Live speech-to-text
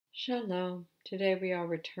Shalom. Today we are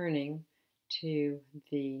returning to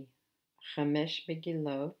the Chamesh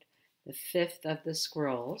Megillot, the fifth of the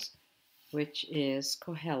scrolls, which is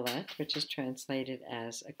Kohelet, which is translated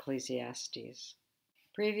as Ecclesiastes.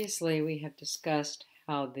 Previously, we have discussed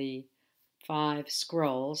how the five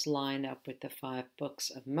scrolls line up with the five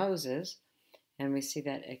books of Moses, and we see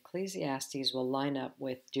that Ecclesiastes will line up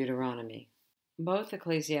with Deuteronomy. Both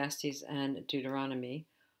Ecclesiastes and Deuteronomy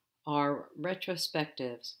are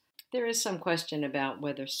retrospectives. There is some question about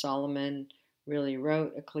whether Solomon really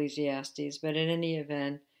wrote Ecclesiastes, but in any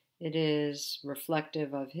event, it is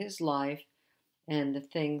reflective of his life and the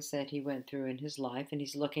things that he went through in his life, and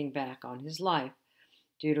he's looking back on his life.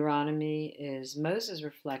 Deuteronomy is Moses'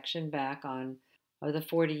 reflection back on the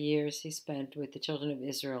 40 years he spent with the children of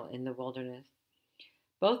Israel in the wilderness.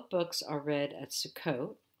 Both books are read at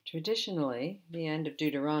Sukkot. Traditionally, the end of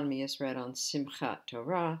Deuteronomy is read on Simchat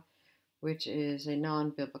Torah, which is a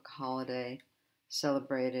non-biblical holiday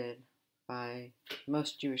celebrated by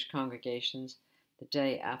most Jewish congregations the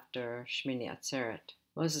day after Shmini Atzeret.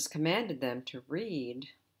 Moses commanded them to read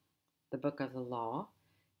the book of the law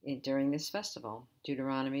during this festival,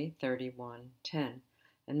 Deuteronomy 31:10.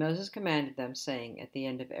 And Moses commanded them, saying, at the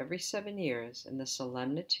end of every 7 years, in the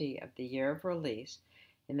solemnity of the year of release,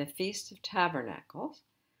 in the Feast of Tabernacles,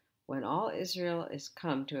 when all Israel is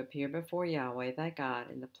come to appear before Yahweh thy God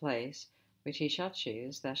in the place which he shall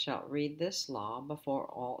choose, thou shalt read this law before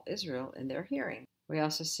all Israel in their hearing. We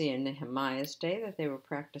also see in Nehemiah's day that they were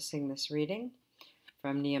practicing this reading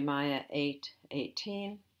from Nehemiah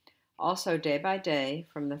 8:18. Also day by day,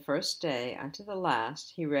 from the first day unto the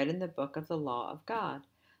last, he read in the book of the law of God.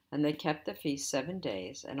 And they kept the feast 7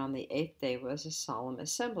 days, and on the 8th day was a solemn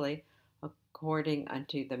assembly according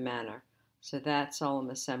unto the manner. So that solemn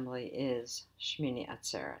assembly is Shmini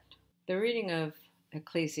Atzeret. The reading of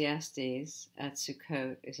Ecclesiastes at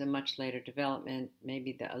Sukkot is a much later development,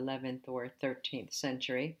 maybe the 11th or 13th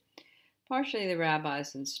century. Partially, the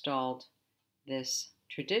rabbis installed this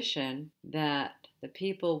tradition that the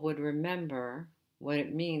people would remember what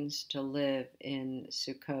it means to live in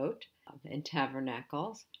Sukkot, in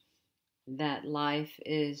tabernacles, that life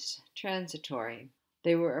is transitory.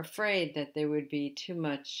 They were afraid that there would be too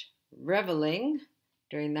much reveling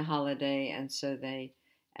during the holiday, and so they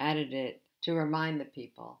added it to remind the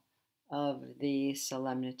people of the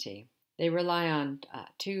solemnity. They rely on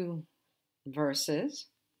two verses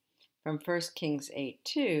from 1 Kings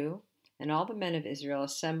 8:2, and all the men of Israel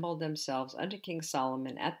assembled themselves unto King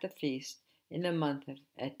Solomon at the feast in the month of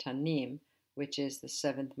Etanim, which is the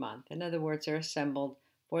 7th month. In other words, they're assembled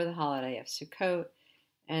for the holiday of Sukkot,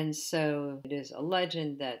 and so it is a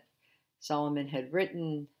legend that Solomon had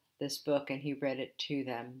written this book and he read it to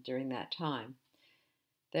them during that time.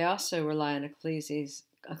 They also rely on Ecclesiastes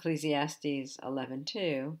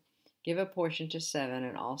 11:2, give a portion to 7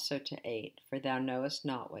 and also to 8, for thou knowest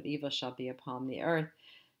not what evil shall be upon the earth,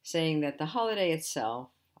 saying that the holiday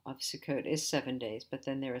itself of Sukkot is 7 days, but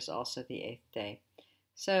then there is also the 8th day.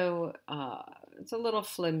 So it's a little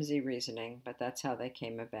flimsy reasoning, but that's how they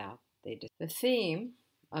came about. The theme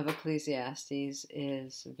of Ecclesiastes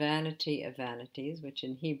is vanity of vanities, which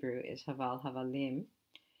in Hebrew is Haval Havalim.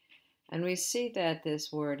 And we see that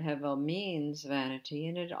this word Hevel means vanity,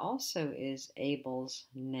 and it also is Abel's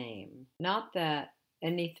name. Not that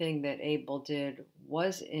anything that Abel did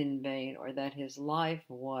was in vain or that his life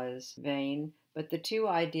was vain, but the two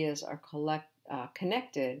ideas are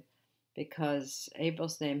connected because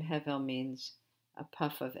Abel's name Hevel means a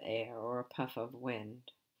puff of air or a puff of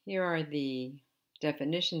wind. Here are the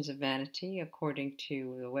definitions of vanity according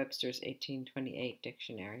to the Webster's 1828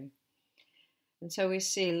 dictionary. And so we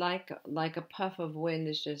see like a puff of wind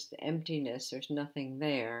is just emptiness, there's nothing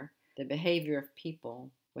there. The behavior of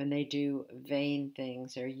people when they do vain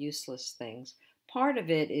things or useless things. Part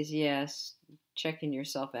of it is, yes, checking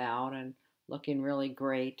yourself out and looking really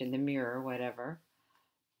great in the mirror, whatever.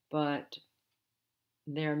 But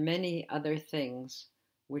there are many other things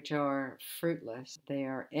which are fruitless. They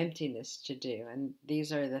are emptiness to do. And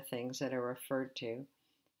these are the things that are referred to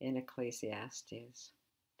in Ecclesiastes.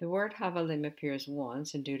 The word Havalim appears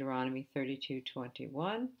once in Deuteronomy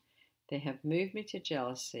 32:21. They have moved me to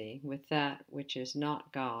jealousy with that which is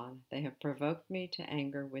not God. They have provoked me to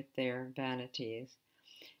anger with their vanities.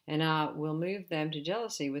 And I will move them to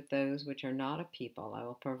jealousy with those which are not a people. I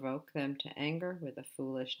will provoke them to anger with a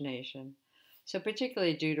foolish nation. So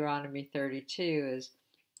particularly Deuteronomy 32 is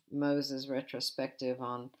Moses' retrospective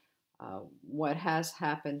on what has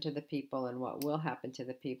happened to the people and what will happen to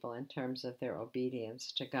the people in terms of their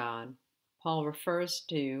obedience to God. Paul refers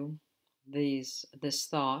to this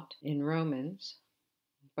thought in Romans,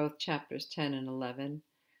 both chapters 10 and 11,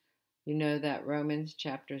 You know that Romans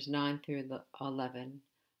chapters 9 through 11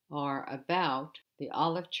 are about the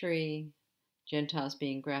olive tree, Gentiles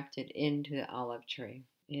being grafted into the olive tree.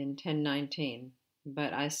 In 10:19,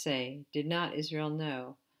 but I say, did not Israel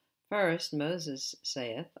know? First, Moses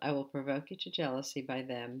saith, I will provoke you to jealousy by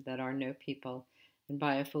them that are no people, and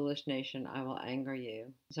by a foolish nation I will anger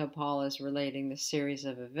you. So Paul is relating the series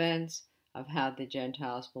of events of how the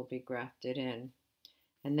Gentiles will be grafted in.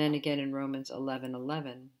 And then again in Romans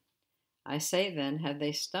 11:11, I say then, have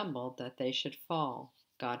they stumbled that they should fall?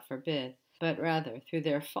 God forbid. But rather, through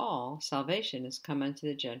their fall, salvation is come unto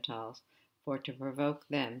the Gentiles, for to provoke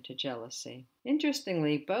them to jealousy.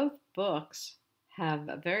 Interestingly, both books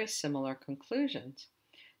have very similar conclusions.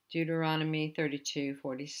 Deuteronomy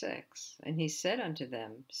 32:46, and he said unto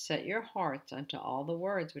them, set your hearts unto all the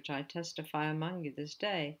words which I testify among you this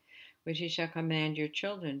day, which ye shall command your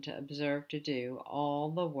children to observe to do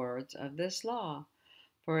all the words of this law.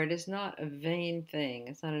 For it is not a vain thing,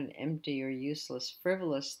 it's not an empty or useless,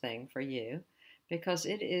 frivolous thing for you, because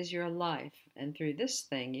it is your life, and through this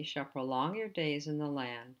thing ye shall prolong your days in the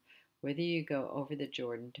land, whither you go over the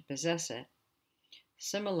Jordan to possess it.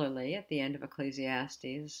 Similarly, at the end of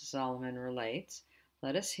Ecclesiastes, Solomon relates,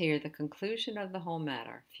 let us hear the conclusion of the whole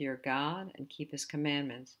matter, fear God and keep his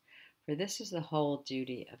commandments, for this is the whole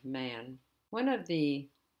duty of man. One of the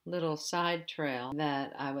little side trail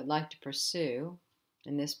that I would like to pursue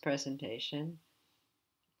in this presentation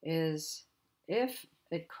is if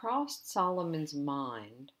it crossed Solomon's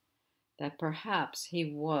mind that perhaps he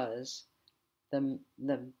was the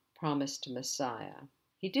promised Messiah.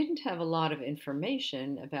 He didn't have a lot of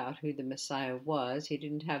information about who the Messiah was. He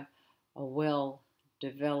didn't have a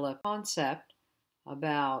well-developed concept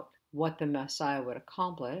about what the Messiah would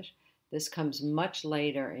accomplish. This comes much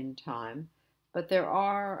later in time. But there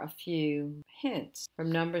are a few hints from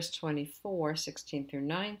Numbers 24:16 through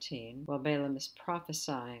 19, while Balaam is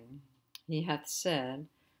prophesying. He hath said,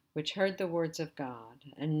 which heard the words of God,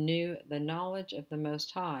 and knew the knowledge of the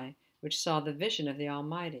Most High, which saw the vision of the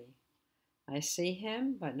Almighty. I see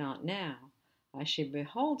him, but not now. I shall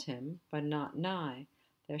behold him, but not nigh.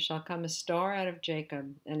 There shall come a star out of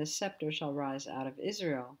Jacob, and a scepter shall rise out of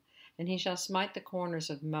Israel, and he shall smite the corners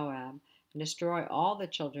of Moab, and destroy all the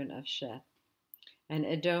children of Sheth. And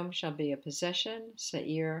Edom shall be a possession,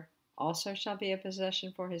 Seir also shall be a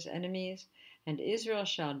possession for his enemies, and Israel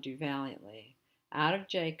shall do valiantly. Out of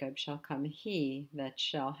Jacob shall come he that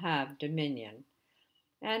shall have dominion.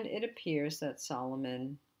 And it appears that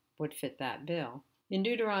Solomon would fit that bill. In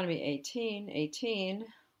Deuteronomy 18:18,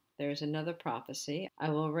 there's another prophecy. I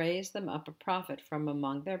will raise them up a prophet from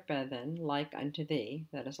among their brethren, like unto thee,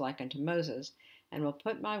 that is, like unto Moses, and will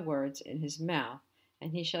put my words in his mouth,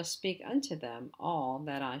 and he shall speak unto them all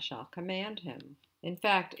that I shall command him. In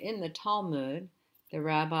fact, in the Talmud, the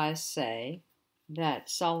rabbis say that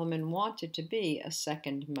Solomon wanted to be a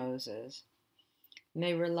second Moses. And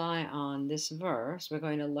they rely on this verse. We're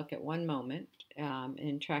going to look at one moment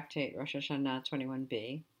in Tractate Rosh Hashanah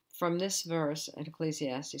 21b. From this verse at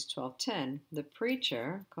Ecclesiastes 12:10, the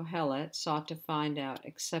preacher, Kohelet, sought to find out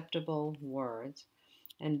acceptable words,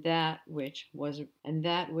 and that which was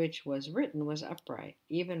written was upright,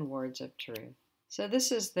 even words of truth. So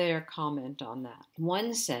this is their comment on that.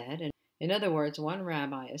 One said, in other words, one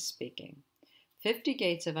rabbi is speaking, 50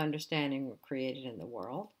 gates of understanding were created in the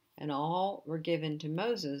world, and all were given to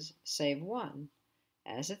Moses save one.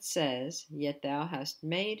 As it says, yet thou hast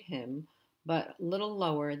made him but little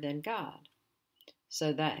lower than God.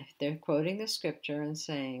 So that they're quoting the scripture and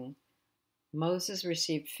saying, Moses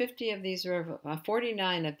received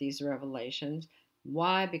 49 of these revelations.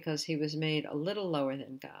 Why? Because he was made a little lower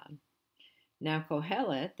than God. Now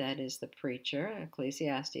Kohelet, that is the preacher,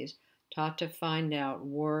 Ecclesiastes, taught to find out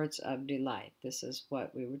words of delight. This is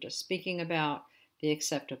what we were just speaking about, the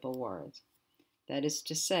acceptable words. That is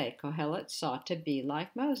to say, Kohelet sought to be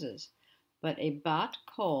like Moses. But a bat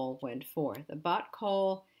kol went forth. A bat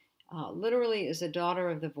kol literally is a daughter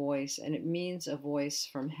of the voice, and it means a voice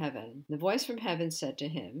from heaven. The voice from heaven said to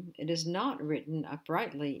him, it is not written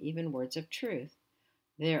uprightly, even words of truth.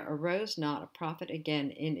 There arose not a prophet again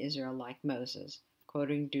in Israel like Moses,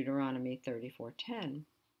 quoting Deuteronomy 34:10.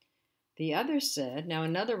 The other said, now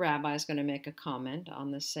another rabbi is going to make a comment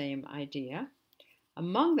on the same idea.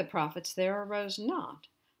 Among the prophets there arose not,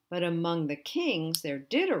 but among the kings there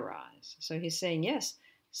did arise. So he's saying, yes,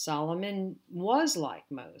 Solomon was like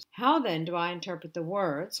Moses. How then do I interpret the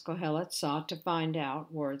words Kohelet sought to find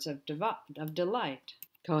out words of delight?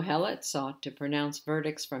 Kohelet sought to pronounce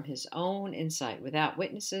verdicts from his own insight, without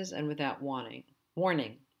witnesses and without warning.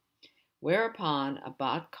 Whereupon a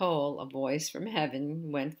bat kol, a voice from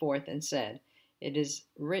heaven, went forth and said, It is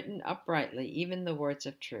written uprightly, even the words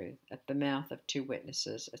of truth, at the mouth of two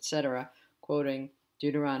witnesses, etc., quoting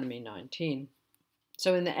Deuteronomy 19.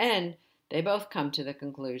 So in the end, they both come to the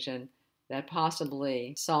conclusion that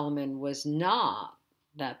possibly Solomon was not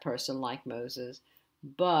that person like Moses,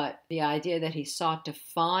 but the idea that he sought to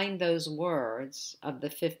find those words of the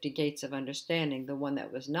 50 gates of understanding, the one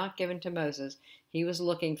that was not given to Moses, he was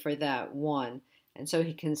looking for that one. And so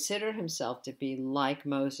he considered himself to be like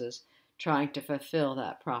Moses, trying to fulfill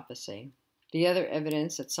that prophecy. The other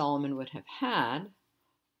evidence that Solomon would have had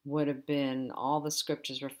would have been all the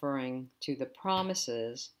scriptures referring to the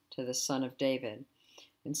promises to the son of David.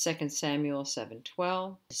 In 2 Samuel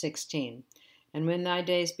 7:12, 16. And when thy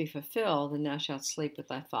days be fulfilled, and thou shalt sleep with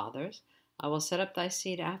thy fathers, I will set up thy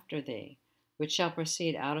seed after thee, which shall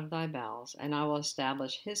proceed out of thy bowels, and I will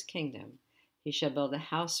establish his kingdom. He shall build a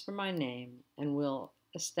house for my name, and will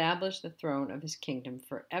establish the throne of his kingdom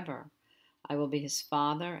forever. I will be his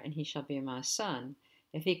father, and he shall be my son.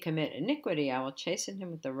 If he commit iniquity, I will chasten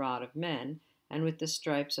him with the rod of men, and with the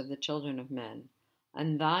stripes of the children of men.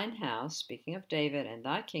 And thine house, speaking of David, and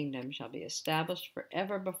thy kingdom shall be established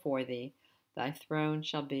forever before thee. Thy throne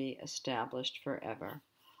shall be established forever.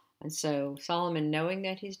 And so Solomon, knowing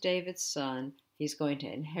that he's David's son, he's going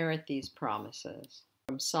to inherit these promises.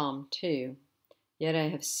 From Psalm 2, Yet I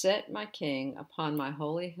have set my king upon my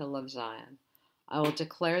holy hill of Zion. I will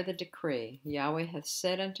declare the decree. Yahweh hath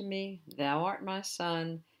said unto me, Thou art my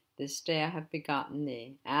son, this day I have begotten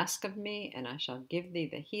thee. Ask of me, and I shall give thee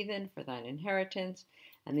the heathen for thine inheritance,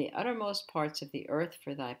 and the uttermost parts of the earth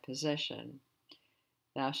for thy possession.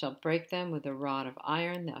 Thou shalt break them with a rod of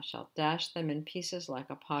iron, thou shalt dash them in pieces like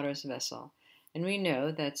a potter's vessel. And we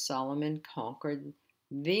know that Solomon conquered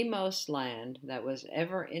the most land that was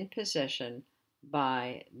ever in possession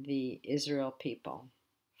by the Israel people.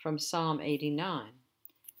 From Psalm 89,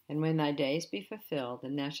 And when thy days be fulfilled,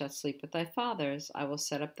 and thou shalt sleep with thy fathers, I will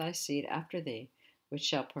set up thy seed after thee, which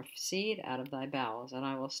shall proceed out of thy bowels, and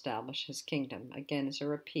I will establish his kingdom. Again, as a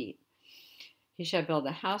repeat. He shall build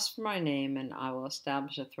a house for my name, and I will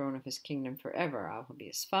establish the throne of his kingdom forever. I will be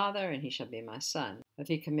his father, and he shall be my son. If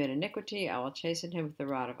he commit iniquity, I will chasten him with the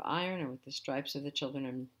rod of iron, and with the stripes of the children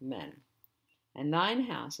of men. And thine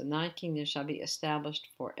house and thy kingdom shall be established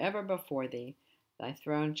forever before thee. Thy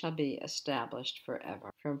throne shall be established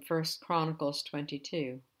forever. From 1 Chronicles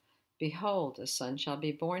 22. Behold, a son shall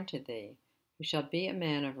be born to thee, who shall be a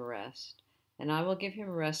man of rest, and I will give him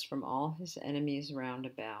rest from all his enemies round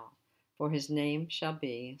about. For his name shall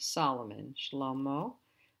be Solomon, Shlomo,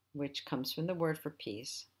 which comes from the word for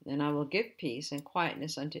peace. And I will give peace and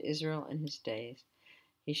quietness unto Israel in his days.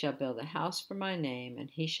 He shall build a house for my name,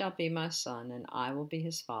 and he shall be my son, and I will be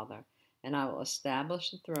his father. And I will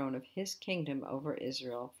establish the throne of his kingdom over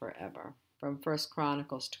Israel forever. From 1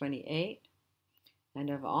 Chronicles 28.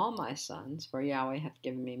 And of all my sons, for Yahweh hath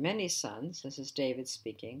given me many sons, this is David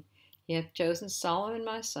speaking, he hath chosen Solomon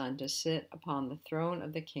my son to sit upon the throne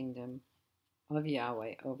of the kingdom of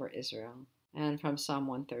Yahweh over Israel. And from Psalm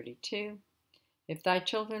 132, If thy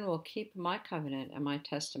children will keep my covenant and my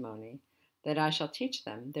testimony, that I shall teach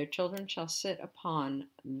them, their children shall sit upon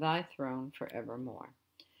thy throne forevermore.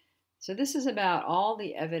 So this is about all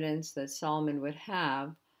the evidence that Solomon would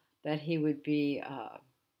have that he would be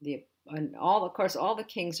of course, all the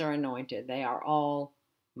kings are anointed. They are all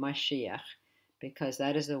Mashiach, because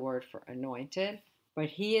that is the word for anointed. But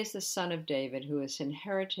he is the son of David who is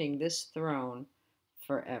inheriting this throne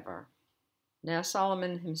forever. Now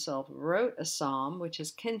Solomon himself wrote a psalm which is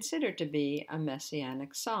considered to be a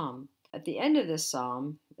messianic psalm. At the end of this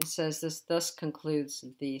psalm, it says this thus concludes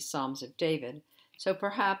the Psalms of David. So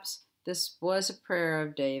perhaps this was a prayer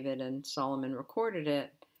of David and Solomon recorded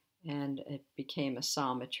it, and it became a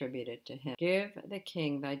psalm attributed to him. Give the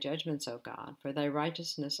king thy judgments, O God, for thy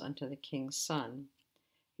righteousness unto the king's son.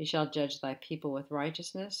 He shall judge thy people with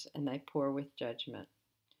righteousness, and thy poor with judgment.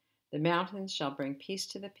 The mountains shall bring peace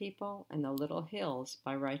to the people, and the little hills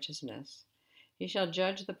by righteousness. He shall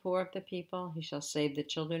judge the poor of the people, he shall save the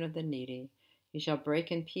children of the needy, he shall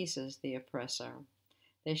break in pieces the oppressor.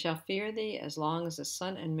 They shall fear thee as long as the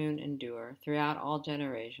sun and moon endure, throughout all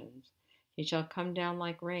generations. He shall come down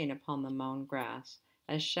like rain upon the mown grass,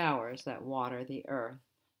 as showers that water the earth.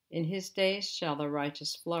 In his days shall the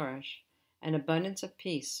righteous flourish, and abundance of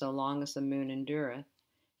peace so long as the moon endureth.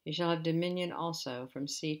 He shall have dominion also from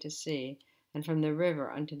sea to sea, and from the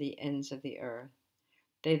river unto the ends of the earth.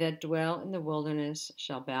 They that dwell in the wilderness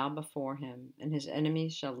shall bow before him, and his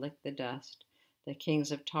enemies shall lick the dust. The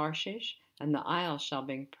kings of Tarshish and the isles shall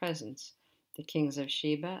bring presents. The kings of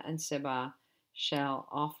Sheba and Seba shall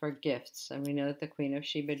offer gifts. And we know that the queen of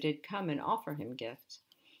Sheba did come and offer him gifts.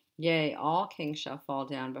 Yea, all kings shall fall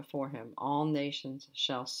down before him, all nations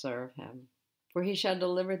shall serve him. For he shall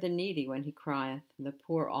deliver the needy when he crieth, the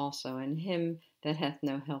poor also, and him that hath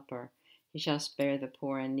no helper. He shall spare the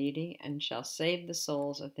poor and needy, and shall save the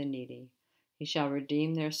souls of the needy. He shall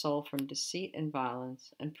redeem their soul from deceit and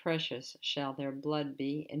violence, and precious shall their blood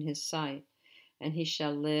be in his sight. And he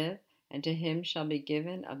shall live, and to him shall be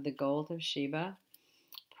given of the gold of Sheba.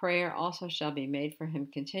 Prayer also shall be made for him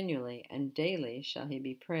continually, and daily shall he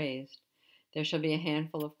be praised. There shall be a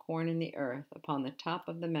handful of corn in the earth, upon the top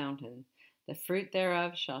of the mountain. The fruit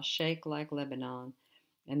thereof shall shake like Lebanon,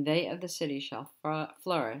 and they of the city shall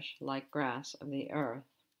flourish like grass of the earth.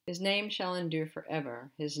 His name shall endure forever.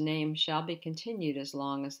 His name shall be continued as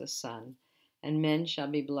long as the sun, and men shall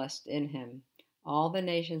be blessed in him. All the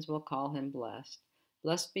nations will call him blessed.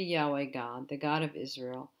 Blessed be Yahweh God, the God of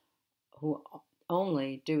Israel, who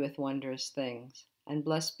only doeth wondrous things. And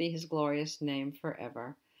blessed be his glorious name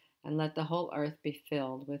forever. And let the whole earth be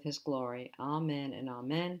filled with his glory. Amen and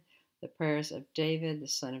amen. The prayers of David, the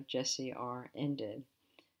son of Jesse, are ended.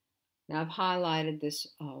 Now I've highlighted this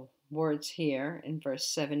words here in verse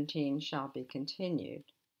 17, shall be continued.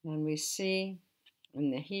 And we see in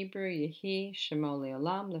the Hebrew, Yehi Shemo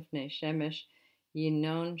Leolam Lifnei Shemesh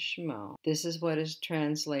Yinon Shemo. This is what is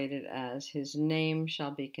translated as his name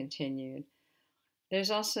shall be continued.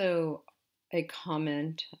 There's also a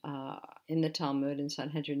comment in the Talmud in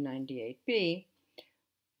Sanhedrin 98b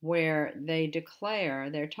where they declare,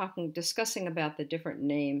 discussing about the different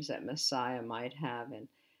names that Messiah might have and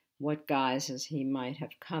what guises he might have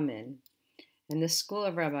come in. And the school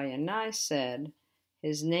of Rabbi Yanai said,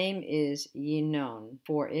 his name is Yinon,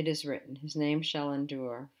 for it is written, his name shall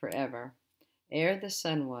endure forever. Ere the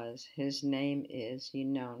sun was, his name is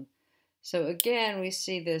Yinon. So again, we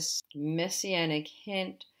see this messianic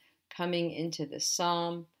hint coming into the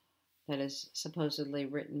psalm that is supposedly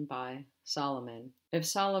written by Solomon. If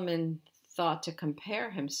Solomon thought to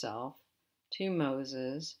compare himself to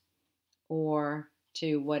Moses or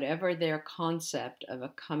to whatever their concept of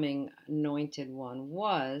a coming anointed one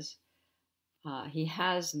was, he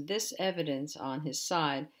has this evidence on his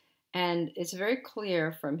side, and it's very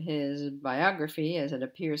clear from his biography, as it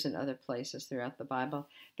appears in other places throughout the Bible,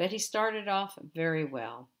 that he started off very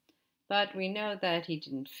well, but we know that he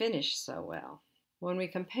didn't finish so well. When we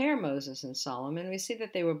compare Moses and Solomon, we see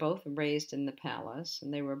that they were both raised in the palace,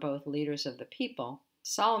 and they were both leaders of the people.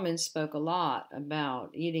 Solomon spoke a lot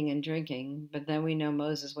about eating and drinking, but then we know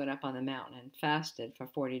Moses went up on the mountain and fasted for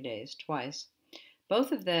 40 days twice.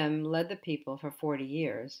 Both of them led the people for 40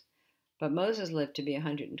 years, but Moses lived to be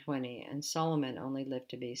 120, and Solomon only lived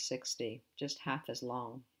to be 60, just half as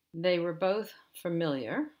long. They were both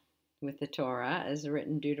familiar with the Torah, as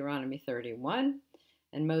written in Deuteronomy 31,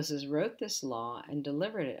 and Moses wrote this law and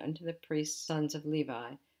delivered it unto the priests, sons of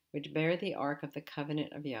Levi, which bear the ark of the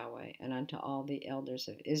covenant of Yahweh, and unto all the elders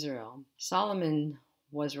of Israel. Solomon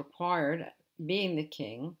was required, being the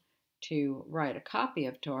king, to write a copy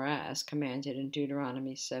of Torah as commanded in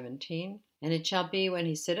Deuteronomy 17. And it shall be when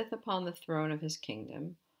he sitteth upon the throne of his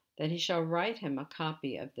kingdom, that he shall write him a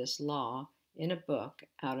copy of this law in a book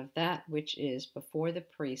out of that which is before the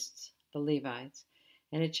priests, the Levites.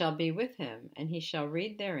 And it shall be with him, and he shall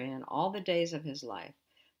read therein all the days of his life,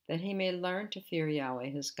 that he may learn to fear Yahweh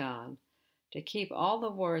his God, to keep all the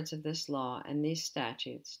words of this law and these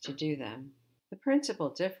statutes, to do them. The principal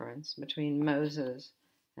difference between Moses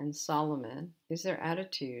and Solomon is their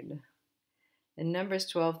attitude. In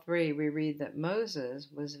Numbers 12:3 we read that Moses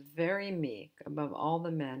was very meek above all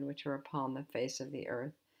the men which are upon the face of the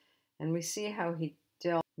earth, and we see how he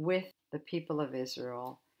dealt with the people of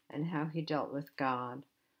Israel and how he dealt with God,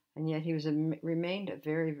 and yet he remained a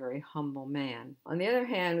very, very humble man. On the other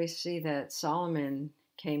hand, we see that Solomon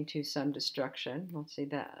came to some destruction. We'll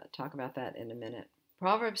talk about that in a minute.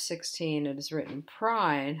 Proverbs 16, it is written,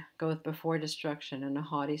 pride goeth before destruction, and a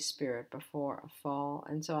haughty spirit before a fall.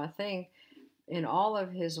 And so I think in all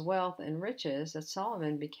of his wealth and riches that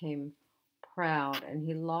Solomon became proud, and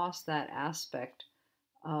he lost that aspect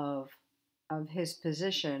of his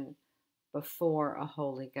position before a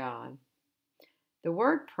holy God. The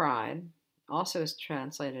word pride also is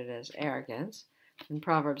translated as arrogance. In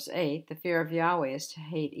Proverbs 8, the fear of Yahweh is to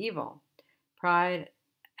hate evil. Pride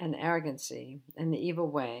and arrogancy and the evil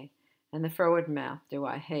way and the froward mouth do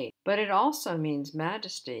I hate. But it also means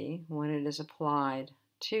majesty when it is applied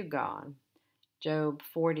to God. Job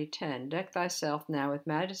 40:10, deck thyself now with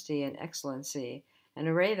majesty and excellency, and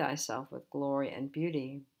array thyself with glory and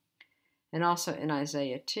beauty. And also in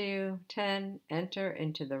Isaiah 2:10, enter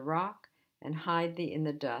into the rock and hide thee in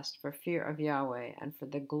the dust for fear of Yahweh and for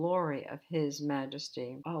the glory of his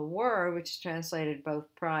majesty. A word which is translated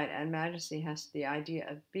both pride and majesty has the idea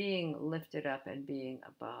of being lifted up and being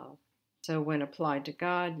above. So when applied to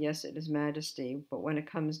God, yes, it is majesty, but when it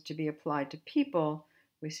comes to be applied to people,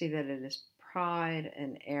 we see that it is pride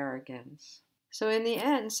and arrogance. So in the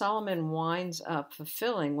end, Solomon winds up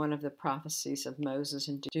fulfilling one of the prophecies of Moses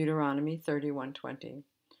in Deuteronomy 31:20.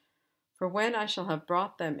 For when I shall have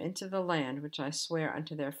brought them into the land which I swear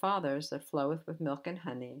unto their fathers, that floweth with milk and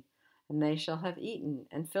honey, and they shall have eaten,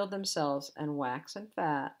 and filled themselves, and waxen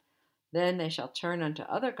fat, then they shall turn unto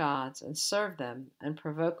other gods, and serve them, and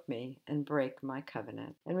provoke me, and break my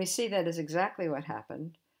covenant. And we see that is exactly what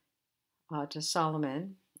happened to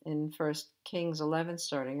Solomon in 1 Kings 11,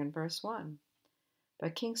 starting in verse 1.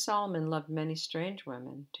 But King Solomon loved many strange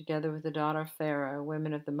women, together with the daughter of Pharaoh,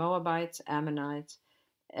 women of the Moabites, Ammonites,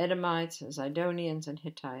 Edomites, Zidonians, and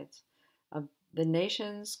Hittites, of the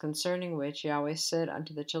nations concerning which Yahweh said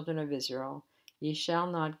unto the children of Israel, Ye shall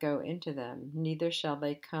not go into them, neither shall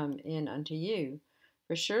they come in unto you,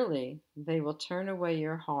 for surely they will turn away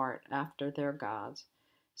your heart after their gods.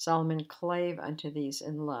 Solomon clave unto these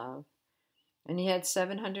in love. And he had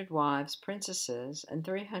 700 wives, princesses, and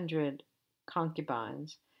 300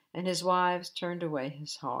 concubines, and his wives turned away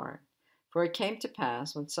his heart. For it came to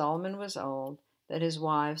pass, when Solomon was old, that his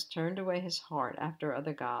wives turned away his heart after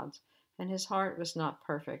other gods, and his heart was not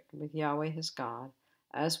perfect with Yahweh his God,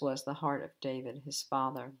 as was the heart of David his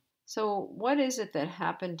father. So what is it that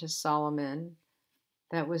happened to Solomon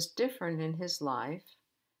that was different in his life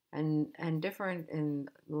and different in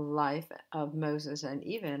the life of Moses and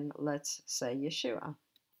even, let's say, Yeshua?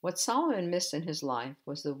 What Solomon missed in his life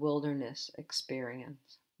was the wilderness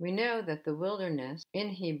experience. We know that the wilderness in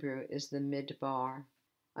Hebrew is the midbar.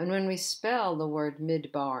 And when we spell the word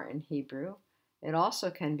midbar in Hebrew, it also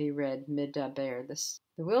can be read midaber.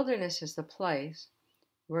 The wilderness is the place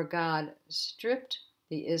where God stripped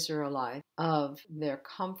the Israelites of their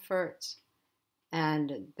comforts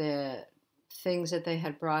and the things that they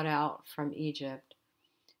had brought out from Egypt.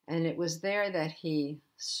 And it was there that he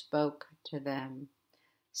spoke to them.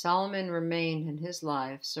 Solomon remained in his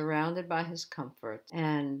life surrounded by his comforts,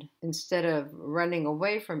 and instead of running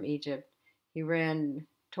away from Egypt, he ran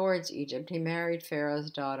towards Egypt. He married Pharaoh's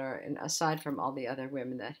daughter, and aside from all the other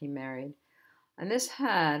women that he married. And this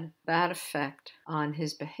had bad effect on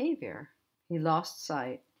his behavior. He lost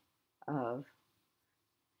sight of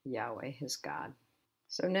Yahweh, his God.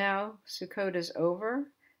 So now Sukkot is over.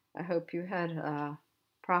 I hope you had a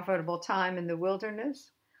profitable time in the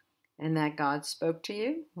wilderness and that God spoke to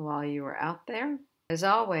you while you were out there. As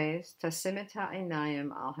always, Tasimit ha'inayim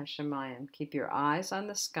al hashamayim. Keep your eyes on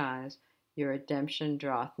the skies. Your redemption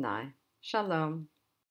draweth nigh. Shalom.